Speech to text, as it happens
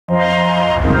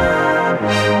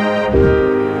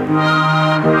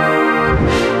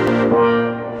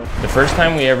first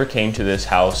time we ever came to this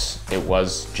house, it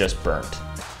was just burnt.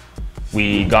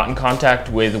 We got in contact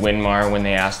with Winmar when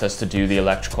they asked us to do the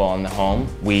electrical on the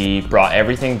home. We brought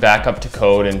everything back up to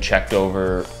code and checked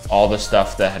over all the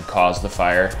stuff that had caused the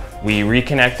fire. We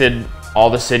reconnected all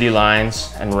the city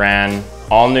lines and ran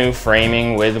all new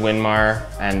framing with Winmar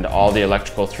and all the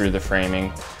electrical through the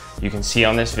framing. You can see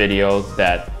on this video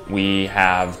that we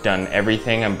have done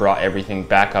everything and brought everything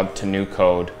back up to new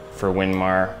code for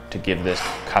Winmar to give this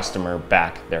customer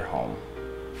back their home.